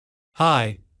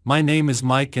Hi, my name is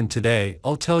Mike and today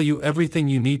I'll tell you everything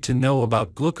you need to know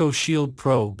about Gluco Shield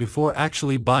Pro before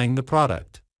actually buying the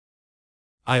product.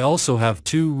 I also have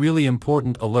two really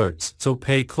important alerts, so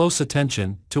pay close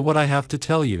attention to what I have to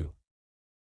tell you.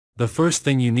 The first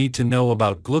thing you need to know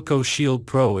about Gluco Shield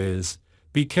Pro is,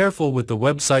 be careful with the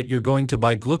website you're going to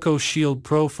buy Gluco Shield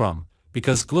Pro from,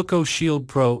 because Gluco Shield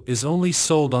Pro is only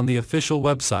sold on the official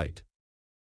website.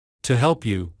 To help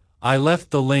you, I left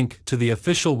the link to the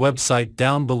official website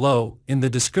down below in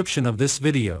the description of this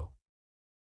video.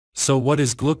 So what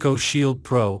is Gluco Shield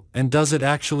Pro, and does it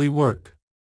actually work?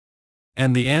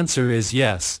 And the answer is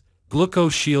yes,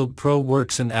 Gluco Shield Pro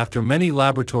works, and after many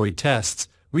laboratory tests,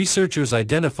 researchers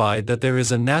identified that there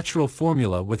is a natural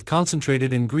formula with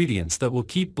concentrated ingredients that will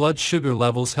keep blood sugar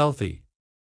levels healthy.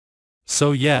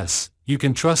 So yes, you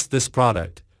can trust this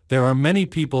product. There are many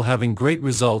people having great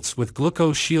results with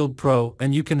Gluco Shield Pro,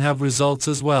 and you can have results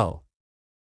as well.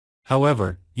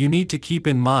 However, you need to keep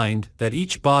in mind that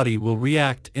each body will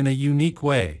react in a unique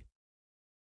way.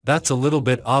 That's a little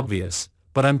bit obvious,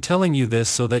 but I'm telling you this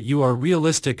so that you are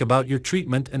realistic about your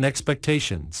treatment and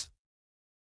expectations.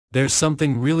 There's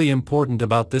something really important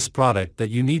about this product that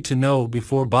you need to know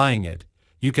before buying it.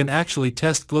 You can actually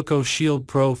test Gluco Shield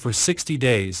Pro for 60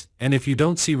 days, and if you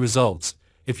don't see results,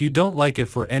 if you don't like it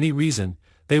for any reason,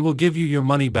 they will give you your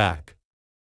money back.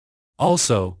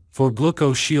 Also, for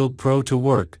Gluco Shield Pro to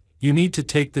work, you need to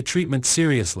take the treatment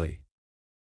seriously.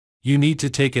 You need to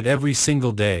take it every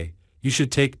single day. You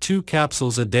should take 2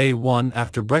 capsules a day, one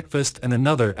after breakfast and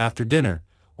another after dinner,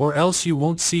 or else you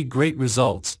won't see great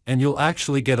results and you'll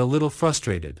actually get a little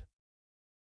frustrated.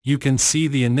 You can see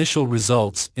the initial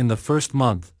results in the first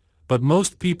month, but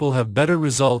most people have better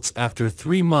results after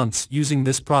 3 months using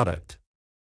this product.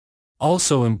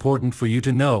 Also important for you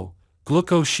to know,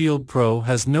 Gluco Shield Pro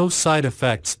has no side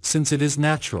effects since it is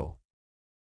natural.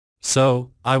 So,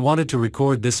 I wanted to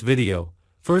record this video,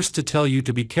 first to tell you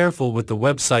to be careful with the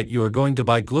website you are going to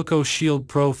buy Gluco Shield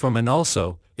Pro from, and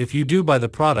also, if you do buy the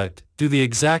product, do the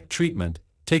exact treatment,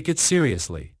 take it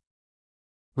seriously.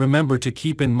 Remember to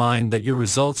keep in mind that your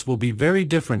results will be very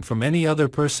different from any other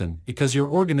person because your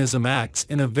organism acts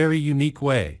in a very unique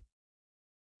way.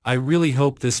 I really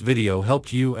hope this video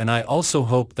helped you, and I also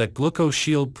hope that Gluco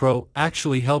Shield Pro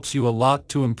actually helps you a lot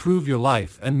to improve your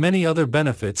life and many other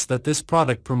benefits that this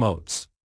product promotes.